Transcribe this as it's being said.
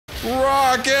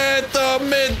Rocket the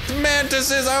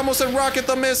mantises. I almost said rocket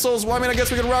the missiles. Well, I mean, I guess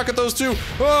we can rocket those too.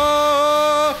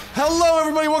 Hello,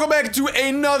 everybody. Welcome back to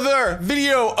another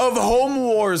video of Home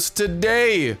Wars.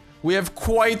 Today, we have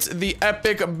quite the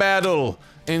epic battle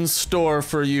in store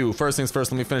for you. First things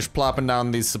first, let me finish plopping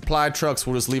down these supply trucks.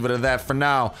 We'll just leave it at that for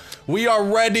now. We are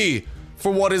ready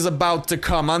for what is about to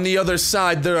come. On the other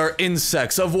side, there are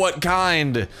insects. Of what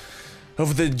kind?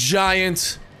 Of the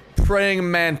giant praying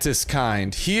mantis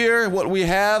kind. Here, what we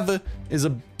have is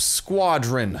a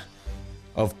squadron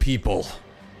of people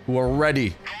who are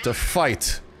ready to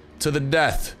fight to the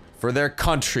death for their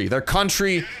country. Their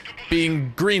country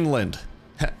being Greenland.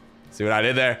 See what I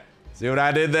did there? See what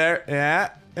I did there?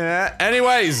 Yeah.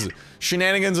 Anyways,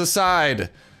 shenanigans aside,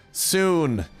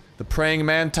 soon the praying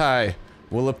manti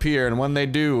will appear, and when they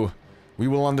do, we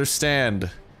will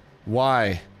understand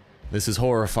why this is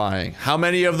horrifying. How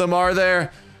many of them are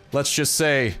there? Let's just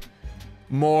say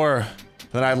more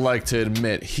than I'd like to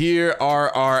admit. Here are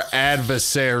our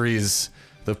adversaries,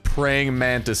 the praying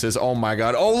mantises. Oh my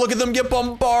god. Oh, look at them get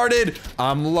bombarded.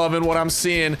 I'm loving what I'm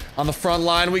seeing on the front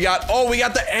line. We got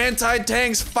the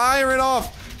anti-tanks firing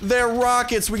off their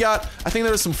rockets. We got, I think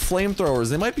there are some flamethrowers.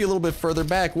 They might be a little bit further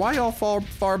back. Why y'all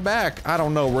far back? I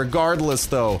don't know. Regardless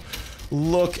though,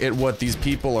 look at what these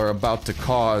people are about to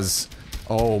cause.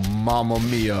 Oh, mamma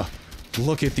mia.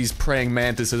 Look at these praying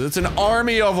mantises. It's an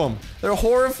army of them. They're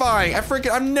horrifying.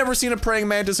 I've never seen a praying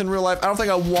mantis in real life. I don't think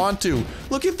I want to.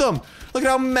 Look at them. Look at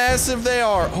how massive they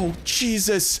are. Oh,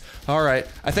 Jesus. All right.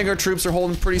 I think our troops are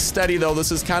holding pretty steady, though.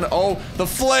 This is kind of... Oh, the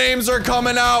flames are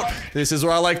coming out. This is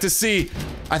what I like to see.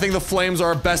 I think the flames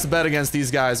are our best bet against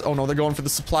these guys. Oh, no. They're going for the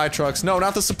supply trucks. No,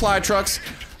 not the supply trucks.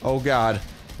 Oh, God.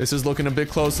 This is looking a bit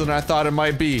closer than I thought it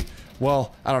might be.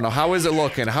 Well, I don't know. How is it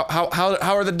looking? How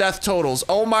are the death totals?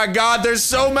 Oh my god, there's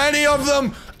so many of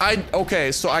them!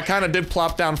 Okay, so I kind of did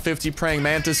plop down 50 praying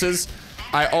mantises.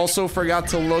 I also forgot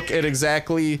to look at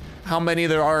exactly how many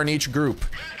there are in each group.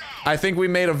 I think we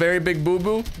made a very big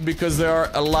boo-boo because there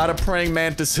are a lot of praying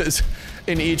mantises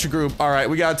in each group. Alright,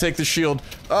 we gotta take the shield.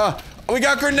 We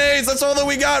got grenades! That's all that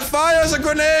we got! Fire some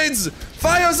grenades!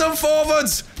 Fire some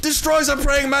forwards! Destroy some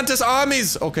praying mantis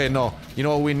armies! Okay, no. You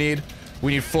know what we need?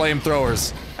 We need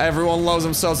flamethrowers. Everyone loves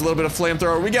themselves a little bit of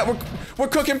flamethrower. We're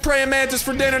cooking praying mantis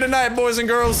for dinner tonight, boys and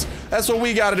girls. That's what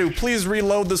we gotta do. Please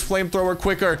reload this flamethrower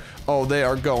quicker. Oh, they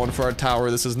are going for our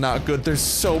tower. This is not good. There's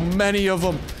so many of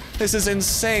them. This is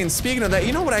insane. Speaking of that,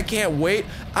 you know what I can't wait?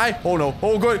 Oh no.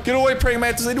 Oh good. Get away, praying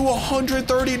mantis. They do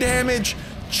 130 damage.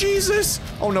 Jesus.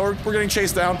 Oh no, we're getting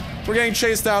chased down. We're getting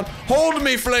chased down. Hold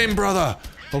me, flame brother.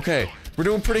 Okay. We're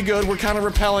doing pretty good. We're kind of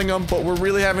repelling them, but we're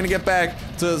really having to get back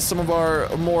to some of our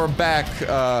more back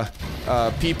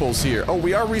peoples here. Oh,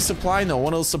 we are resupplying though.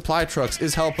 One of those supply trucks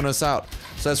is helping us out.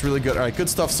 So that's really good. All right, good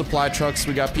stuff, supply trucks.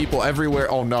 We got people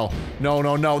everywhere. Oh, no.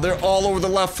 No. They're all over the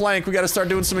left flank. We got to start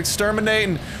doing some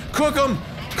exterminating. Cook them.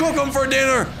 Cook them for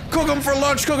dinner. Cook them for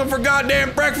lunch. Cook them for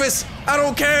goddamn breakfast. I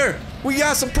don't care. We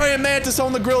got some praying mantis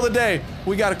on the grill today.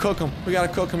 We gotta cook them. We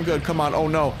gotta cook them good. Come on. Oh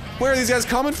no. Where are these guys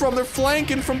coming from? They're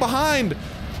flanking from behind.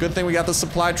 Good thing we got the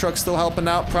supply truck still helping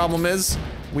out. Problem is,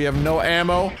 we have no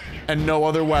ammo and no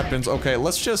other weapons. Okay,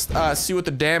 let's just see what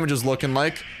the damage is looking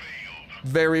like.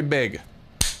 Very big.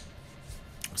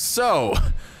 So,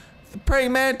 the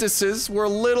praying mantises were a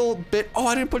little bit... Oh,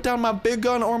 I didn't put down my big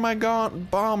gun or my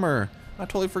bomber. I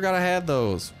totally forgot I had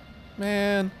those.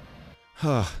 Man.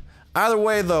 Huh. Either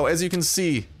way, though, as you can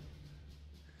see,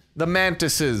 the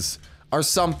mantises are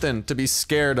something to be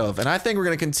scared of. And I think we're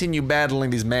going to continue battling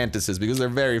these mantises because they're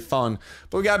very fun.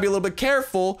 But we got to be a little bit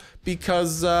careful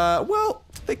because, well,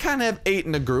 they kind of have 8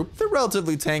 in a group. They're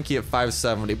relatively tanky at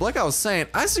 570. But like I was saying,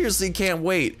 I seriously can't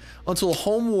wait until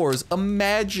Home Wars.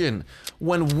 Imagine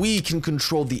when we can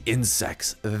control the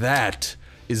insects. That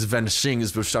is when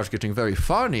things will start getting very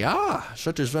funny.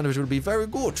 That is when it will be very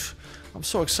good. I'm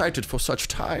so excited for such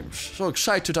times. So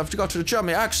excited I've got a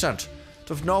German accent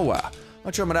out of nowhere.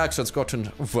 My German accent's gotten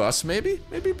worse, maybe?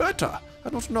 Maybe better. I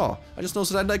don't know. I just know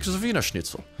that I like the Wiener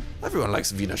Schnitzel. Everyone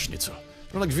likes Wiener Schnitzel.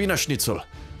 I don't like Wiener Schnitzel.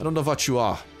 I don't know what you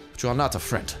are, but you are not a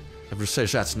friend. I will say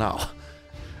that now.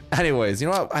 Anyways, you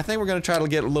know what? I think we're going to try to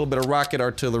get a little bit of rocket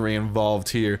artillery involved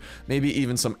here. Maybe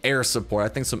even some air support. I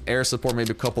think some air support,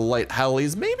 maybe a couple light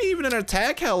helis, maybe even an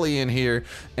attack heli in here.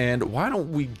 And why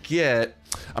don't we get...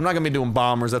 I'm not gonna be doing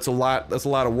bombers. That's a lot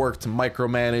of work to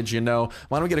micromanage, you know.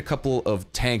 Why don't we get a couple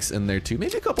of tanks in there too?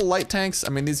 Maybe a couple light tanks. I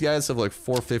mean, these guys have like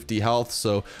 450 health,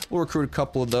 so we'll recruit a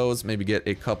couple of those. Maybe get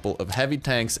a couple of heavy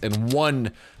tanks, and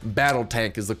one battle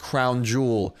tank is the crown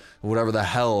jewel, whatever the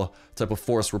hell type of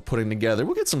force we're putting together.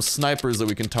 We'll get some snipers that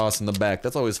we can toss in the back.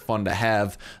 That's always fun to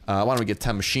have. Why don't we get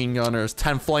 10 machine gunners,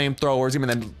 10 flamethrowers?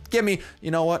 Give me,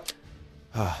 you know what?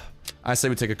 I say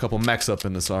we take a couple mechs up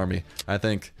in this army. I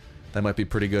think that might be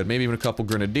pretty good. Maybe even a couple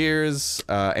grenadiers,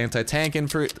 anti-tank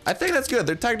infantry. I think that's good.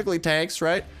 They're technically tanks,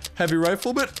 right? Heavy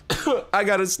riflemen. I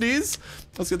gotta sneeze.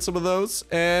 Let's get some of those.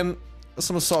 And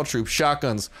some assault troops,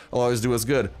 shotguns will always do us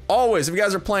good. Always, if you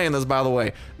guys are playing this, by the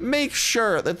way, make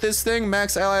sure that this thing,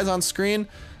 max allies on screen,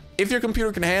 if your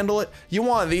computer can handle it, you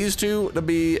want these two to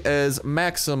be as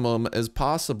maximum as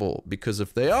possible, because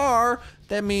if they are,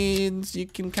 that means you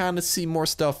can kind of see more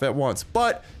stuff at once,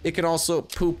 but it can also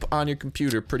poop on your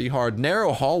computer pretty hard.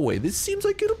 Narrow hallway, this seems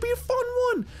like it'll be a fun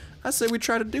one. I say we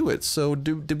try to do it. So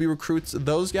did we recruit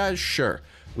those guys? Sure,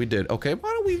 we did. Okay,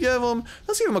 why don't we give them,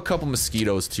 let's give them a couple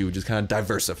mosquitoes too, just kind of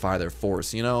diversify their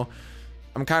force, you know?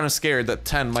 I'm kind of scared that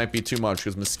 10 might be too much,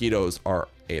 because mosquitoes are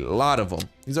a lot of them.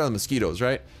 These are the mosquitoes,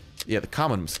 right? Yeah, the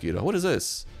common mosquito. What is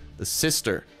this? The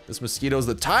sister. This mosquito's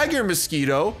the tiger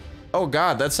mosquito. Oh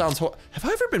God, that sounds have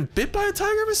I ever been bit by a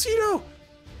tiger mosquito?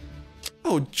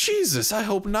 Oh Jesus, I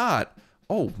hope not.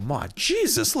 Oh my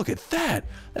Jesus, look at that.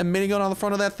 That minigun on the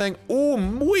front of that thing. Oh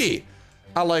wee.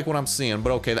 I like what I'm seeing,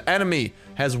 but okay, the enemy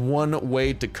has one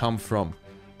way to come from.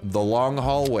 The long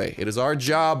hallway. It is our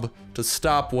job to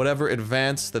stop whatever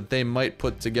advance that they might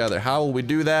put together. How will we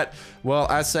do that? Well,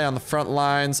 I say on the front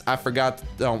lines, I forgot,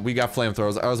 we got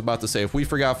flamethrowers. I was about to say, if we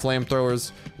forgot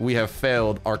flamethrowers, we have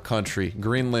failed our country.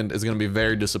 Greenland is gonna be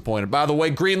very disappointed. By the way,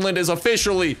 Greenland is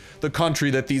officially the country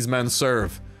that these men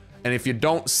serve. And if you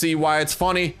don't see why it's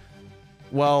funny,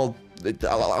 well,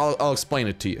 I'll explain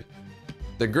it to you.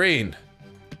 They're green,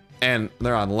 and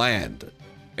they're on land.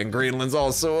 And Greenland's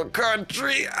also a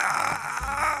country.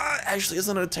 Actually,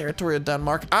 isn't it a territory of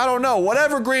Denmark? I don't know.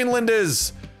 Whatever Greenland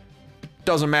is,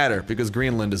 doesn't matter, because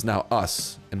Greenland is now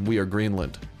us, and we are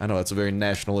Greenland. I know that's a very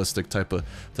nationalistic type of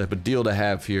deal to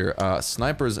have here.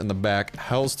 Snipers in the back,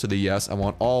 hells to the yes. I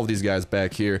want all of these guys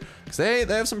back here, because they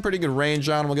have some pretty good range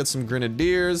on them. We'll get some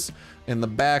grenadiers in the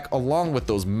back, along with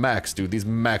those mechs, dude. These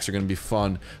mechs are gonna be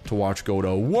fun to watch go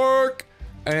to work.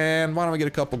 And why don't we get a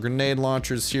couple grenade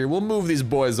launchers here? We'll move these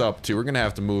boys up too. We're gonna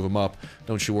have to move them up.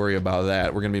 Don't you worry about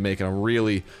that. We're gonna be making a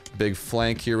really big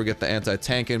flank here. We'll get the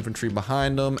anti-tank infantry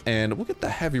behind them, and we'll get the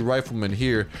heavy riflemen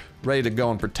here ready to go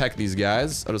and protect these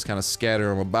guys. I'll just kind of scatter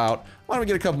them about. Why don't we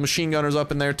get a couple machine gunners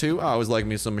up in there too? I always like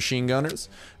me some machine gunners.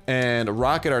 And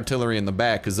rocket artillery in the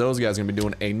back, because those guys are gonna be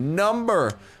doing a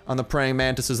number on the praying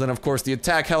mantises. Then of course the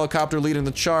attack helicopter leading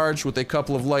the charge with a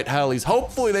couple of light helis.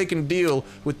 Hopefully they can deal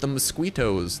with the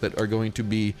mosquitoes that are going to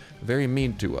be very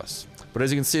mean to us. But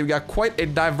as you can see, we've got quite a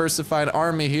diversified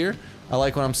army here. I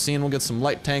like what I'm seeing. We'll get some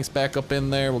light tanks back up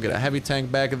in there. We'll get a heavy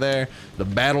tank back there. The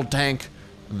battle tank,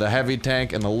 the heavy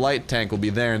tank, and the light tank will be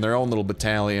there in their own little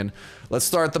battalion. Let's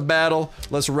start the battle.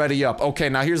 Let's ready up. Okay,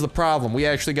 now here's the problem. We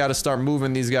actually got to start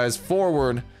moving these guys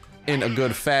forward in a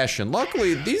good fashion.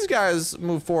 Luckily, these guys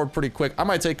move forward pretty quick. I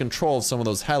might take control of some of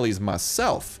those helis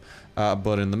myself.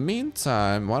 But in the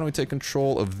meantime, why don't we take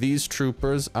control of these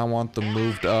troopers? I want them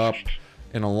moved up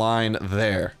in a line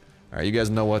there. All right, you guys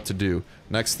know what to do.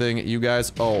 Next thing, you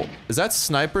guys... Oh, is that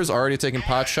snipers already taking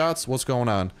pot shots? What's going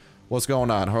on? What's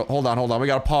going on? Hold on. We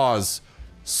gotta pause.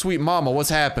 Sweet mama, what's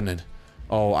happening?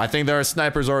 Oh, I think there are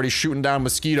snipers already shooting down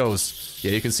mosquitoes.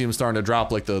 Yeah, you can see them starting to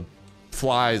drop like the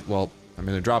flies. Well, I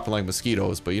mean, they're dropping like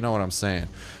mosquitoes, but you know what I'm saying.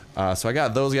 So I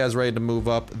got those guys ready to move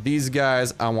up. These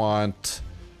guys, I want...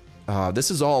 this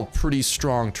is all pretty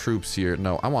strong troops here.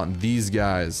 No, I want these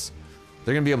guys.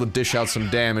 They're gonna be able to dish out some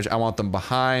damage. I want them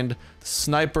behind.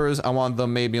 Snipers, I want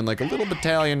them maybe in like a little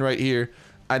battalion right here.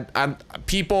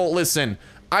 People, listen.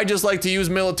 I just like to use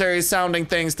military sounding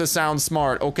things to sound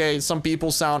smart, okay? Some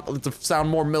people sound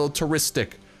more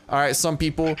militaristic. Alright, some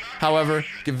people, however,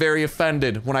 get very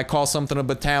offended when I call something a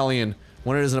battalion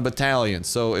when it isn't a battalion.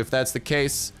 So if that's the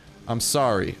case, I'm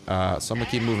sorry. So I'm gonna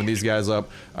keep moving these guys up.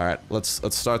 Alright, let's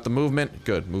start the movement.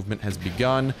 Good, movement has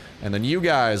begun. And then you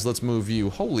guys, let's move you.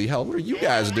 Holy hell, what are you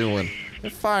guys doing?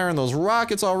 They're firing those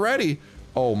rockets already.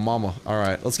 Oh, mama.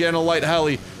 Alright, let's get in a light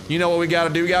heli. You know what we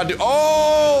gotta do? We gotta do...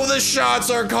 Oh, the shots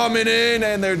are coming in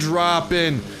and they're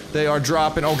dropping. They are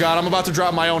dropping. Oh god, I'm about to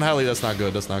drop my own heli. That's not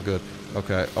good. That's not good.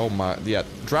 Okay. Oh my... Yeah,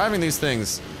 driving these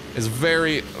things is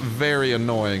very, very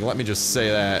annoying. Let me just say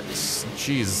that.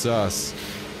 Jesus.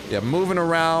 Yeah, moving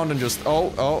around and just,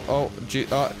 gee, it's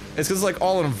because it's like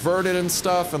all inverted and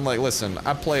stuff, and like, listen,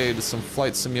 I played some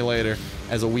Flight Simulator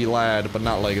as a wee lad, but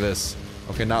not like this.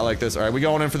 Okay, not like this. All right, we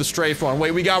going in for the strafe one.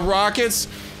 Wait, we got rockets?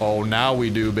 Oh, now we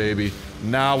do, baby.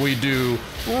 Now we do.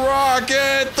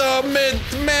 Rocket the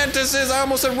mantises! I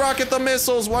almost said rocket the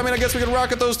missiles. Well, I mean, I guess we can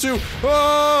rocket those too.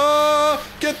 Oh,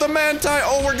 get the manti!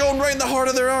 Oh, we're going right in the heart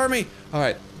of their army. All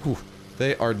right, whew.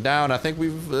 They are down. I think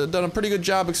we've done a pretty good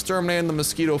job exterminating the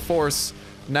mosquito force.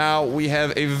 Now we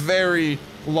have a very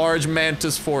large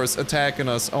mantis force attacking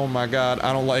us. Oh my god,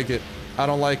 I don't like it. I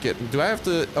don't like it. Do I have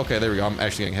to? Okay, there we go. I'm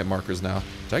actually getting hit markers now.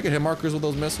 Did I get hit markers with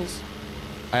those missiles?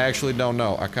 I actually don't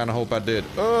know. I kind of hope I did.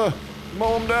 Mow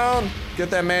him down.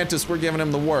 Get that mantis. We're giving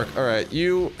him the work. All right,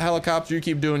 you helicopter, you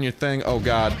keep doing your thing. Oh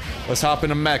god. Let's hop in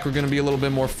a mech. We're gonna be a little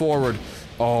bit more forward.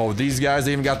 Oh, these guys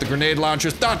even got the grenade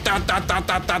launchers. Send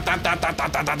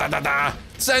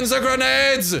the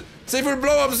grenades! They will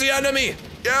blow up the enemy!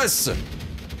 Yes!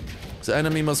 The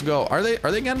enemy must go. Are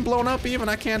they getting blown up even?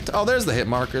 I can't. Oh, there's the hit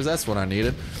markers. That's what I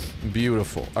needed.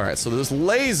 Beautiful. All right, so this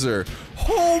laser.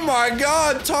 Oh my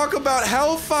god, talk about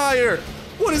hellfire!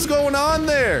 What is going on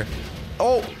there?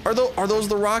 Oh, are those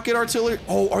the rocket artillery?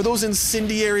 Oh, are those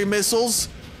incendiary missiles?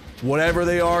 Whatever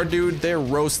they are, dude, they're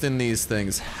roasting these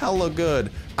things. Hella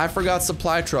good. I forgot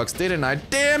supply trucks, didn't I?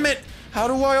 Damn it! How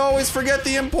do I always forget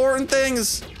the important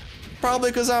things?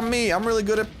 Probably because I'm me. I'm really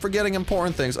good at forgetting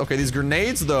important things. Okay, these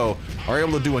grenades, though, are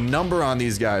able to do a number on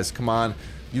these guys. Come on.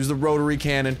 Use the rotary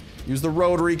cannon. Use the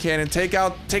rotary cannon. Take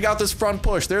out this front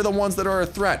push. They're the ones that are a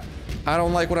threat. I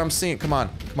don't like what I'm seeing. Come on.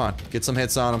 Come on. Get some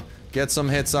hits on them. Get some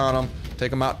hits on them. Take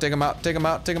them out, take them out, take them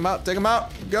out, take them out, take them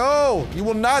out. Go! You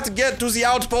will not get to the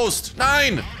outpost.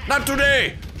 9! Not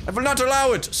today! I will not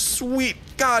allow it. Sweet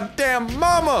goddamn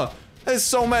mama! There's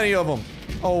so many of them.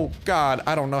 Oh god,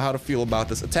 I don't know how to feel about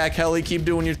this. Attack heli, keep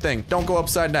doing your thing. Don't go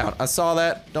upside down. I saw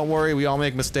that. Don't worry, we all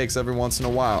make mistakes every once in a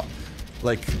while.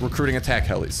 Like recruiting attack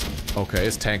helis. Okay,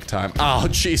 it's tank time. Oh,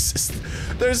 Jesus.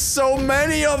 There's so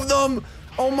many of them!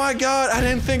 Oh my god, I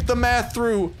didn't think the math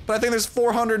through, but I think there's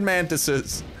 400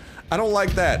 mantises. I don't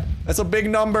like that. That's a big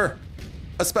number.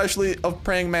 Especially of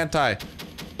praying manti.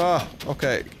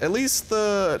 Okay. At least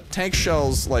the tank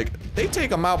shells, like, they take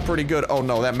them out pretty good. Oh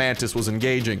no, that mantis was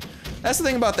engaging. That's the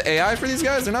thing about the AI for these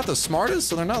guys. They're not the smartest,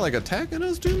 so they're not like attacking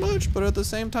us too much, but at the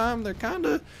same time, they're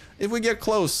kinda, if we get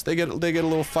close, they get a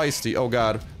little feisty. Oh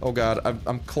god. Oh god.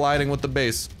 I'm colliding with the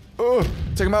base. Oh,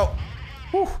 take them out.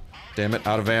 Whew. Damn it,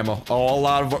 out of ammo. Oh, a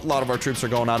lot of our troops are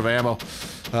going out of ammo.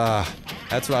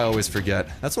 That's what I always forget.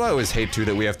 That's what I always hate too,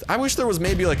 that we have to, I wish there was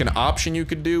maybe like an option you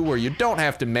could do where you don't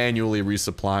have to manually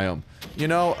resupply them. You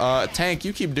know, tank,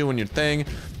 you keep doing your thing.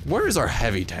 Where is our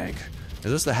heavy tank?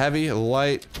 Is this the heavy?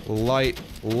 Light, light,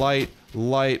 light,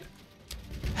 light,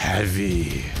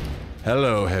 heavy.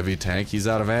 Hello, heavy tank. He's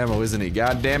out of ammo, isn't he?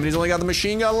 God damn it, he's only got the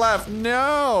machine gun left.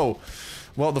 No!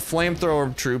 Well, the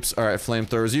flamethrower troops, all right,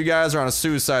 flamethrowers, you guys are on a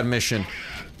suicide mission.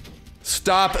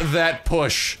 Stop that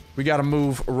push. We gotta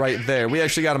move right there. We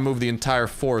actually gotta move the entire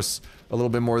force a little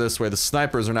bit more this way. The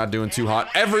snipers are not doing too hot.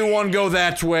 Everyone go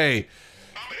that way.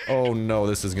 Oh no,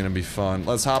 this is gonna be fun.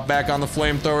 Let's hop back on the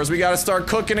flamethrowers. We gotta start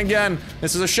cooking again.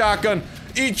 This is a shotgun.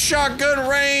 Eat shotgun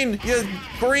rain, you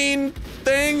green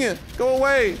thing. Go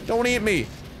away. Don't eat me.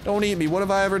 Don't eat me. What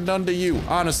have I ever done to you?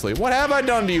 Honestly, what have I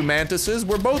done to you, mantises?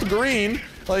 We're both green.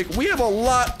 Like, we have a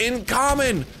lot in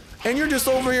common. And you're just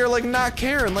over here, like, not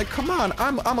caring. Like, come on.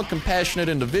 I'm a compassionate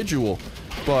individual.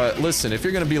 But listen, if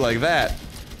you're gonna be like that,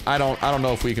 I don't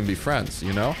know if we can be friends,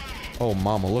 you know? Oh,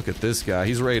 mama, look at this guy.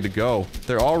 He's ready to go.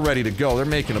 They're all ready to go. They're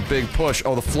making a big push.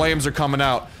 Oh, the flames are coming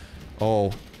out.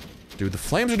 Oh, dude, the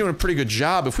flames are doing a pretty good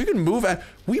job. If we can move at,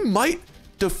 we might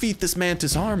defeat this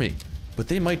mantis army. But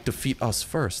they might defeat us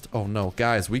first. Oh no,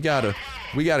 guys, we gotta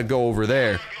go over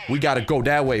there. We gotta go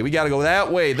that way. We gotta go that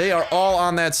way. They are all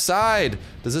on that side.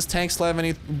 Does this tank still have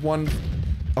anyone?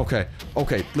 Okay,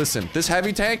 okay, listen. This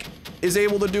heavy tank is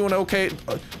able to do an okay.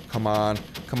 Come on,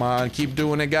 come on, keep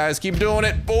doing it, guys. Keep doing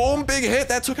it. Boom, big hit.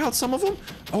 That took out some of them.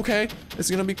 Okay, this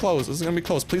is gonna be close. This is gonna be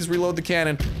close. Please reload the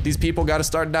cannon. These people gotta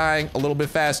start dying a little bit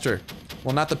faster.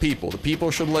 Well, not the people. The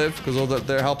people should live because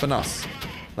they're helping us.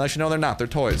 Actually, no, they're not. They're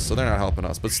toys, so they're not helping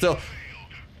us. But still.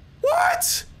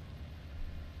 What?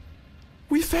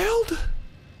 We failed?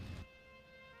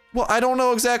 Well, I don't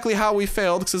know exactly how we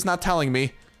failed, because it's not telling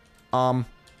me. Oh,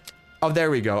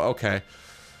 there we go. Okay.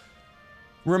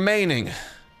 Remaining.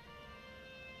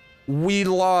 We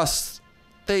lost.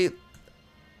 They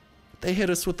hit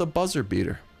us with a buzzer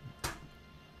beater.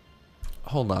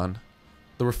 Hold on.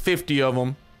 There were 50 of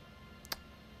them.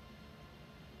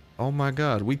 Oh my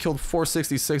god, we killed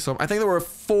 466 of them. I think there were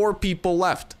 4 people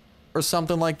left. or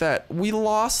something like that. We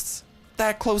lost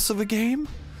that close of a game?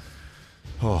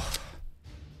 Oh.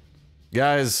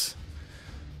 Guys,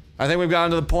 I think we've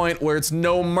gotten to the point where it's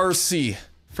no mercy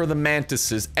for the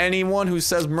mantises. Anyone who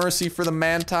says mercy for the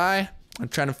manti, I'm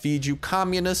trying to feed you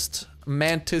communist,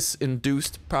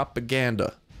 mantis-induced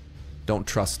propaganda. Don't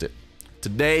trust it.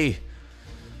 Today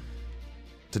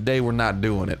we're not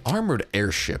doing it. Armored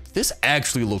airship. This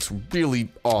actually looks really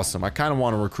awesome. I kind of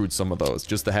want to recruit some of those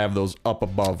just to have those up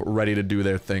above ready to do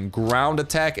their thing. Ground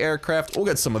attack aircraft. We'll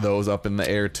get some of those up in the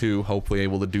air too. Hopefully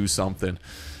able to do something.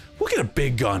 We'll get a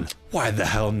big gun. Why the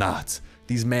hell not?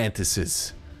 These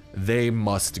mantises, they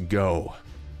must go.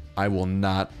 I will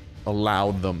not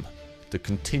allow them to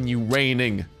continue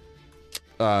raining.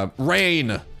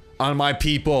 Rain on my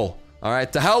people. All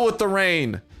right, to hell with the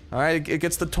rain. All right, it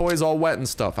gets the toys all wet and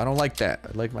stuff. I don't like that.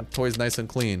 I like my toys nice and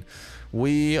clean.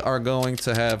 We are going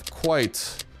to have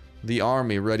quite the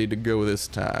army ready to go this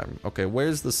time. Okay,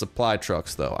 where's the supply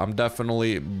trucks though? I'm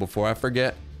definitely, before I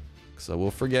forget, because I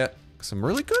will forget, because I'm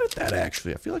really good at that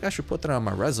actually. I feel like I should put that on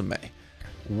my resume.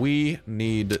 We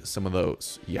need some of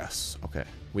those. Yes, okay.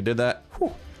 We did that.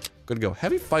 Whew. Good to go.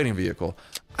 Heavy fighting vehicle.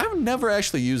 I've never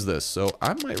actually used this, so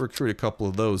I might recruit a couple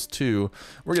of those too.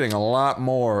 We're getting a lot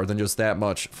more than just that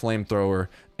much flamethrower,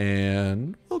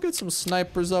 and we'll get some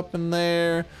snipers up in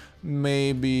there.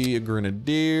 Maybe a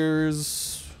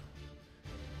grenadiers.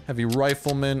 Heavy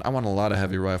riflemen. I want a lot of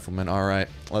heavy riflemen. All right,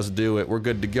 let's do it. We're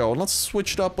good to go. And let's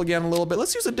switch it up again a little bit.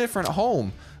 Let's use a different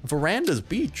home. Veranda's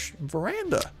beach.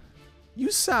 Veranda.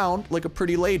 You sound like a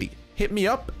pretty lady. Hit me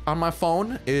up on my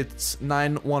phone. It's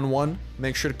 911.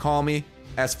 Make sure to call me.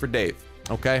 Ask for Dave,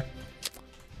 okay?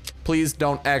 Please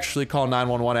don't actually call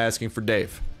 911 asking for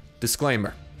Dave.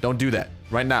 Disclaimer, don't do that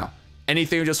right now.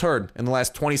 Anything you just heard in the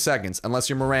last 20 seconds, unless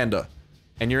you're Miranda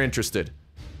and you're interested,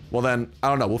 well then, I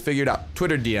don't know, we'll figure it out.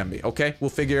 Twitter DM me, okay? We'll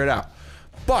figure it out.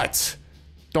 But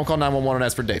don't call 911 and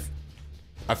ask for Dave.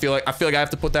 I feel like I have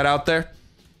to put that out there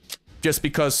just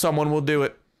because someone will do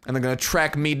it and they're gonna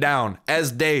track me down as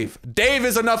Dave. Dave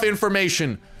is enough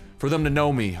information for them to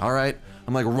know me, all right?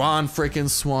 I'm like Ron frickin'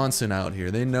 Swanson out here.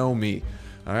 They know me.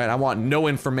 All right, I want no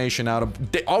information out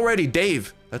of already,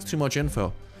 Dave. That's too much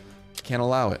info. Can't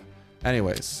allow it.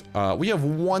 Anyways, we have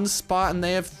one spot and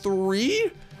they have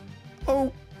 3.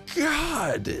 Oh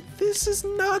God, this is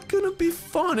not gonna be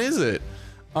fun, is it?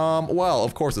 Well,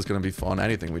 of course it's gonna be fun.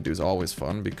 Anything we do is always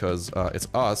fun because it's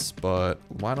us. But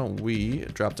why don't we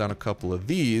drop down a couple of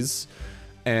these,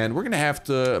 and we're gonna have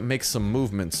to make some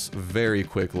movements very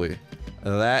quickly.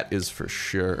 That is for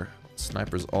sure.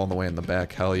 Snipers all the way in the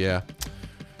back, hell yeah.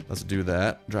 Let's do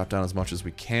that. Drop down as much as we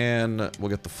can. We'll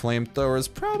get the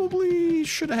flamethrowers. Probably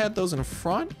should have had those in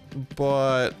front,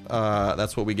 but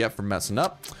that's what we get for messing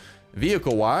up.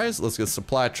 Vehicle-wise, let's get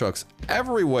supply trucks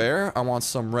everywhere. I want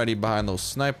some ready behind those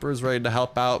snipers, ready to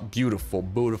help out. Beautiful,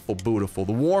 beautiful, beautiful.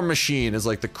 The war machine is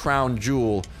like the crown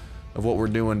jewel of what we're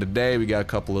doing today. We got a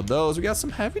couple of those. We got some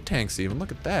heavy tanks even.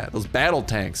 Look at that. Those battle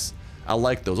tanks. I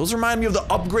like those. Those remind me of the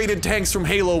upgraded tanks from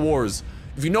Halo Wars.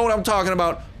 If you know what I'm talking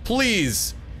about,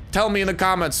 please tell me in the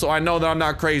comments so I know that I'm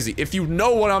not crazy. If you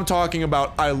know what I'm talking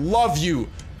about, I love you.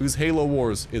 Because Halo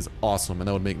Wars is awesome and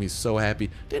that would make me so happy.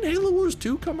 Didn't Halo Wars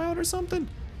 2 come out or something?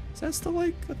 Is that still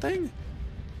like a thing?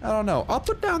 I don't know. I'll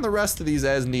put down the rest of these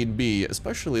as need be,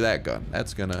 especially that gun.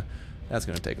 That's gonna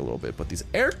take a little bit. But these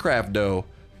aircraft though,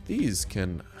 these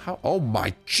can, oh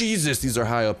my Jesus, these are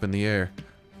high up in the air.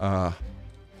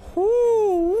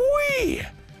 Whoo-wee!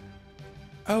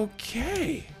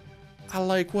 Okay. I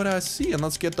like what I see, and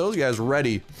let's get those guys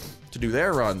ready to do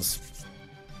their runs.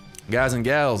 Guys and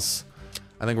gals,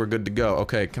 I think we're good to go.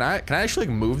 Okay, can I actually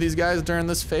move these guys during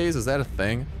this phase? Is that a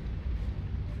thing?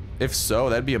 If so,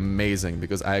 that'd be amazing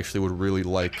because I actually would really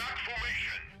like...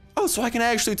 Oh, so I can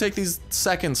actually take these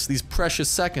seconds, these precious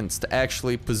seconds to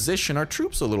actually position our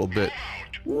troops a little bit.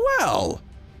 Well,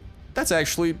 that's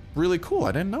actually really cool.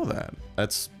 I didn't know that.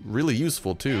 That's really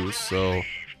useful too, so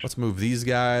let's move these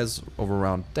guys over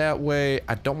around that way.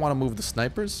 I don't want to move the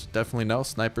snipers. Definitely no.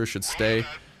 Snipers should stay.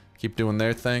 Keep doing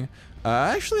their thing.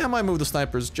 Actually, I might move the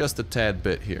snipers just a tad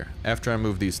bit here after I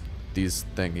move these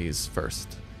thingies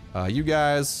first. You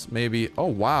guys, maybe... Oh,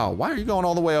 wow. Why are you going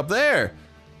all the way up there?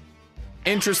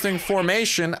 Interesting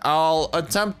formation. I'll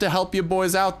attempt to help you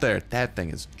boys out there. That thing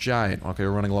is giant. Okay,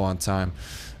 we're running low on time.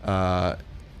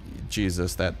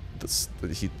 Jesus,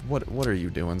 what are you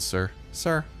doing, sir?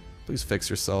 Sir, please fix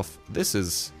yourself. This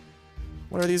is...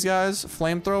 What are these guys?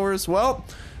 Flamethrowers? Well,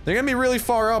 they're gonna be really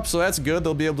far up, so that's good.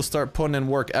 They'll be able to start putting in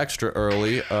work extra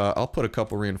early. I'll put a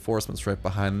couple reinforcements right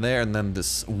behind there, and then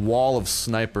this wall of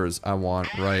snipers I want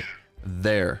right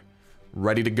there.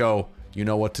 Ready to go. you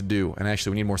know what to do. And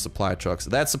actually, we need more supply trucks.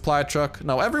 That supply truck,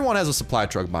 no, everyone has a supply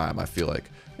truck biome, I feel like.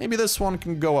 Maybe this one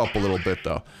can go up a little bit,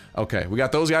 though. Okay, we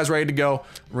got those guys ready to go.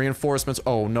 Reinforcements.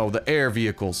 Oh, no, the air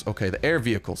vehicles. Okay, the air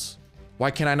vehicles. Why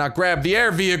can't I not grab the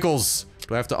air vehicles?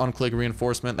 Do I have to unclick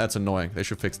reinforcement? That's annoying. They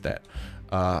should fix that.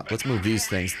 Let's move these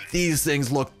things. These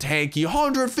things look tanky.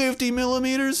 150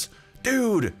 millimeters?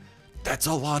 Dude, that's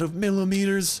a lot of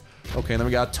millimeters. Okay, then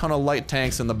we got a ton of light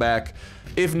tanks in the back.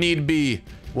 If need be,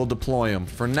 we'll deploy them.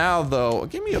 For now, though,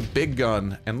 give me a big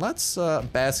gun, and let's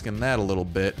bask in that a little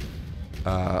bit.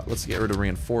 Let's get rid of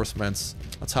reinforcements.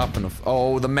 Let's hop in the...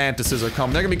 Oh, the mantises are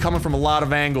coming. They're gonna be coming from a lot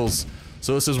of angles.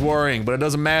 So this is worrying, but it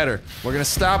doesn't matter. We're gonna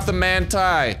stop the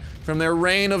manti from their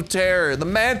reign of terror. The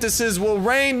mantises will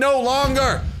reign no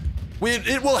longer.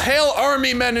 It will hail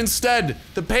army men instead.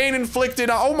 The pain inflicted...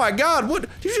 Oh my god, what?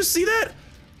 Did you just see that?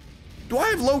 Do I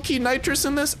have low-key nitrous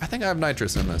in this? I think I have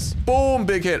nitrous in this. Boom,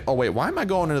 big hit. Oh wait, why am I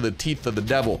going into the teeth of the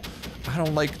devil? I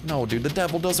don't like... No, dude, the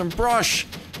devil doesn't brush.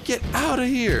 Get out of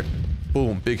here.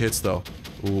 Boom, big hits though.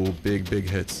 Ooh, big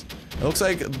hits. It looks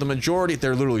like the majority,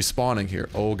 they're literally spawning here.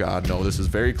 Oh god, no, this is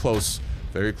very close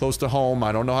to home.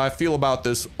 I don't know how I feel about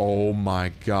this. Oh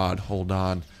my god, hold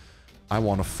on. I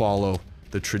want to follow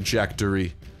the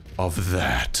trajectory of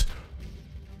that.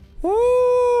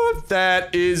 Woo,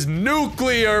 that is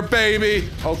nuclear, baby.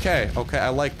 Okay, I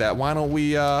like that. Why don't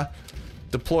we,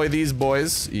 deploy these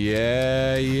boys?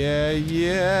 Yeah.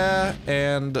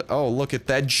 And, oh, look at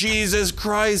that. Jesus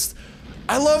Christ.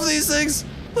 I love these things.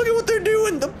 Look at what they're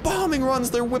doing. The bombing runs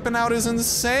they're whipping out is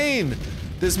insane.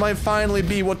 This might finally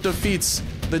be what defeats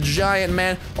the giant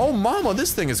man. Oh, mama,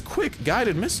 this thing is quick.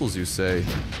 Guided missiles, you say?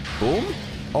 Boom.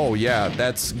 Oh, yeah,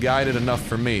 that's guided enough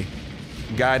for me.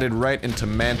 Guided right into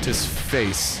Mantis'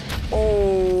 face.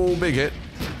 Oh, big hit.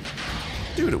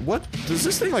 Dude, what? Does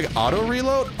this thing, like,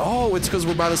 auto-reload? Oh, it's because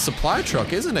we're by the supply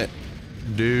truck, isn't it?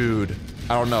 Dude.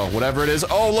 I don't know. Whatever it is.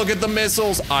 Oh, look at the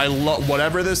missiles. I love...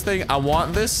 Whatever this thing... I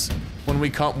want this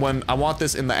when I want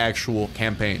this in the actual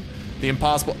campaign. The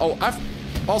impossible... Oh,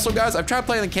 also, guys, I've tried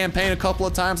playing the campaign a couple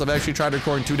of times. I've actually tried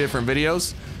recording 2 different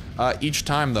videos. Each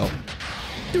time, though.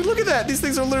 Dude, look at that. These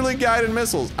things are literally guided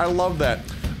missiles. I love that.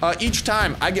 Each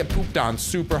time, I get pooped on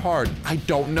super hard. I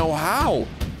don't know how.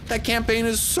 That campaign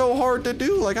is so hard to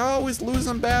do. Like, I always lose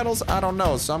in battles. I don't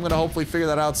know. So I'm gonna hopefully figure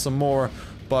that out some more.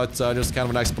 But just kind of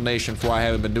an explanation for why I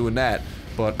haven't been doing that.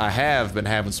 But I have been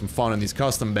having some fun in these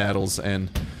custom battles. And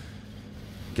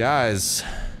guys,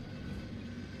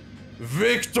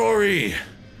 victory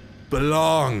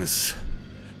belongs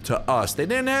to us. They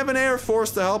didn't have an air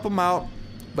force to help them out,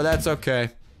 but that's okay.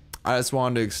 I just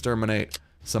wanted to exterminate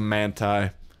some manti.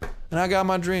 And I got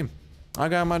my dream.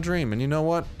 And you know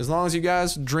what? As long as you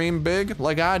guys dream big,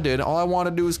 like I did, all I want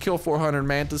to do is kill 400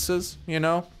 mantises, you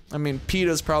know? I mean,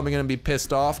 PETA's probably gonna be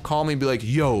pissed off, call me and be like,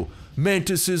 yo,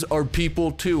 mantises are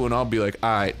people too, and I'll be like,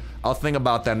 alright, I'll think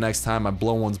about that next time I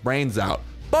blow one's brains out.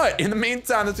 But in the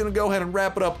meantime, that's gonna go ahead and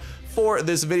wrap it up for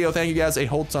this video. Thank you guys a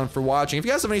whole ton for watching. If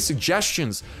you guys have any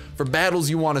suggestions for battles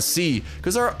you want to see,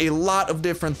 because there are a lot of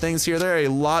different things here. There are a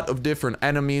lot of different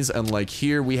enemies, and like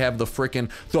here we have the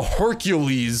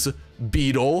Hercules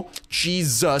beetle.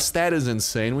 Jesus, that is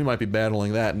insane. We might be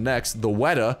battling that next. The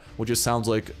Weta, which just sounds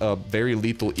like a very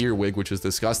lethal earwig, which is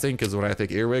disgusting, because when I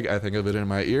think earwig, I think of it in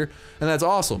my ear, and that's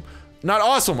awesome. Not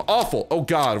awesome, awful. Oh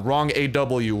god, wrong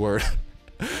AW word.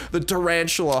 The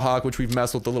Tarantula Hawk, which we've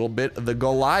messed with a little bit. The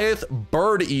Goliath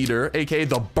Bird Eater, aka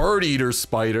the Bird Eater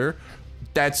Spider.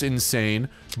 That's insane.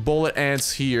 Bullet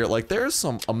Ants here. Like, there's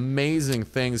some amazing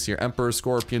things here. Emperor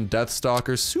Scorpion,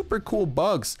 Deathstalker, super cool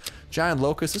bugs. Giant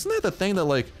Locust. Isn't that the thing that,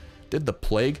 like, did the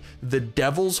plague? The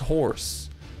Devil's Horse.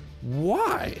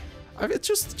 Why? I mean, it's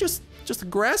just a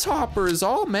grasshopper is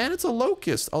all, man. It's a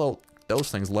locust. Although,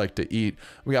 those things like to eat.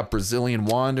 We got Brazilian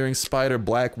Wandering Spider,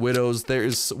 Black Widows.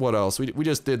 There's, what else? We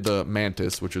just did the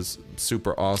Mantis, which is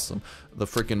super awesome. The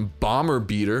freaking Bomber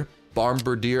Beater.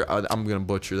 Bombardier, I'm gonna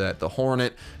butcher that, the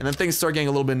Hornet, and then things start getting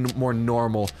a little bit more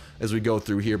normal as we go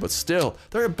through here, but still,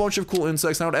 there are a bunch of cool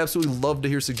insects, and I would absolutely love to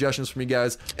hear suggestions from you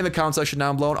guys in the comment section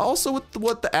down below, and also with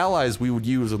what the allies we would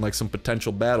use in like some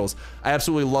potential battles. I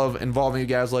absolutely love involving you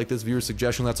guys like this, viewer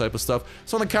suggestion, that type of stuff.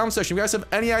 So in the comment section, if you guys have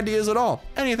any ideas at all,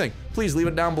 anything, please leave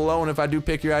it down below, and if I do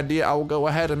pick your idea, I will go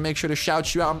ahead and make sure to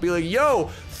shout you out and be like, yo,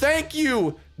 thank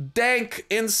you, Dank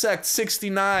Insect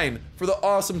 69 for the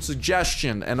awesome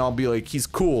suggestion, and I'll be like, he's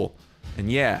cool.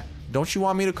 And yeah, don't you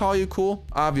want me to call you cool?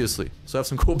 Obviously. So have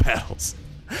some cool battles.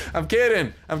 I'm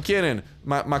kidding.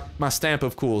 My stamp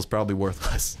of cool is probably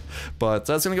worthless. But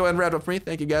that's gonna go ahead and wrap it up for me.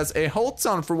 Thank you guys a whole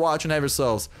ton for watching. Have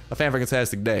yourselves a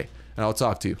fan-fantastic day, and I'll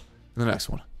talk to you in the next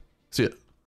one. See ya.